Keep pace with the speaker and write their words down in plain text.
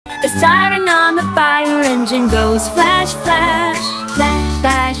The siren on the fire engine goes flash, flash, flash,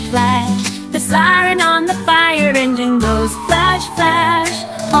 flash, flash. The siren on the fire engine goes flash, flash,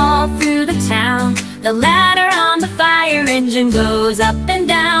 all through the town. The ladder on the fire engine goes up and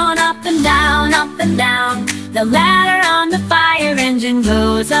down, up and down, up and down. The ladder on the fire engine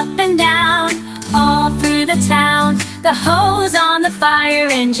goes up and down, all through the town. The hose on the fire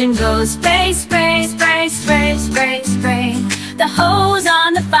engine goes spray, spray, spray, spray, spray, spray. The hose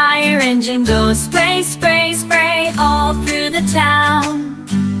on the fire engine goes spray, spray, spray, all through the town.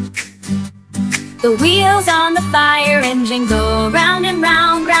 The wheels on the fire engine go round and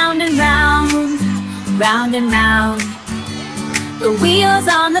round, round and round, round and round. The wheels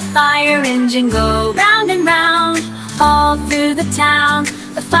on the fire engine go round and round, all through the town.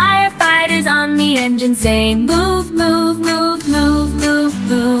 The firefighters on the engine say move, move, move, move, move,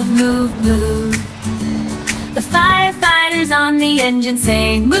 move, move, move. The firefighters on the engine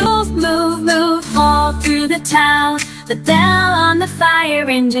say move, move, move, all through the town. The bell on the fire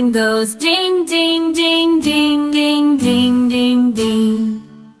engine goes ding, ding, ding, ding, ding, ding, ding, ding.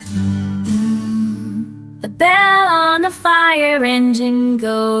 The bell on the fire engine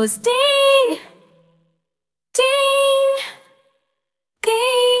goes ding, ding,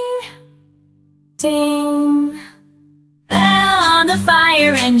 ding, ding. Bell on the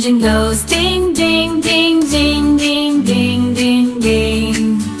fire engine goes ding, ding, ding, ding, ding, ding, ding,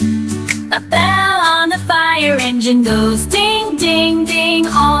 ding. A bell on the fire engine goes ding, ding, ding,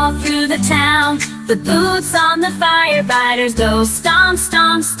 all through the town. The boots on the firefighters go stomp,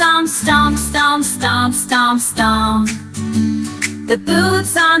 stomp, stomp, stomp, stomp, stomp, stomp, stomp. The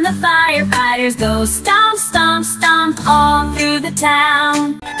boots on the firefighters go stomp, stomp, stomp, all through the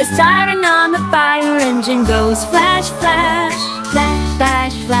town. The siren on the fire engine goes flash, flash, flash,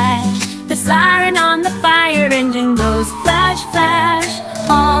 flash, flash. The siren on the fire engine goes flash, flash,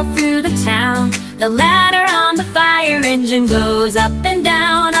 all through the town. The ladder on the fire engine goes up and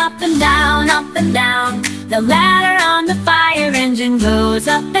down, up and down, up and down. The ladder on the fire engine goes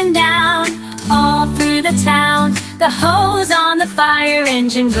up and down, all through the town. The hose on the fire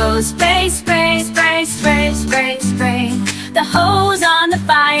engine goes spray, spray, spray, spray, spray, spray. The hose on the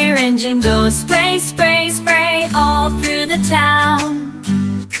fire engine goes spray, spray, spray, all through the town.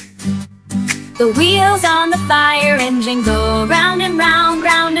 The wheels on the fire engine go round and round,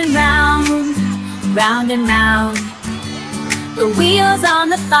 round and round, round and round. The wheels on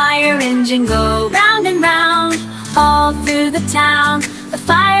the fire engine go round and round, all through the town. The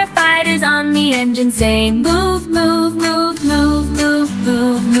firefighters on the engine say move, move, move, move, move,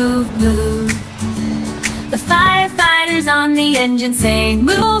 move, move, move. The firefighters on the engine say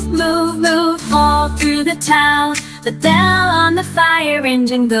move, move, move, all through the town. The bell on the fire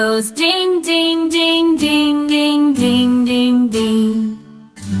engine goes ding, ding, ding, ding, ding, ding, ding, ding.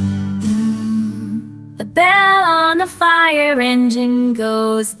 The bell on the fire engine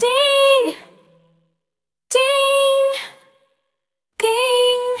goes ding, ding,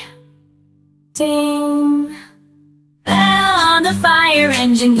 ding, ding. Bell on the fire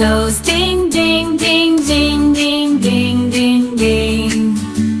engine goes ding, ding, ding, ding, ding, ding, ding, ding.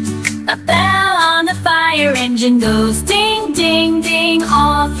 A bell on the fire engine goes ding, ding, ding,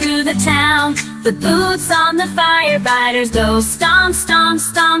 all through the town. The boots on the firefighters go stomp, stomp,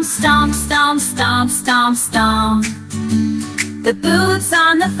 stomp, stomp, stomp, stomp, stomp, stomp. The boots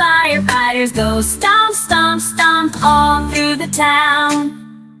on the firefighters go stomp, stomp, stomp, all through the town.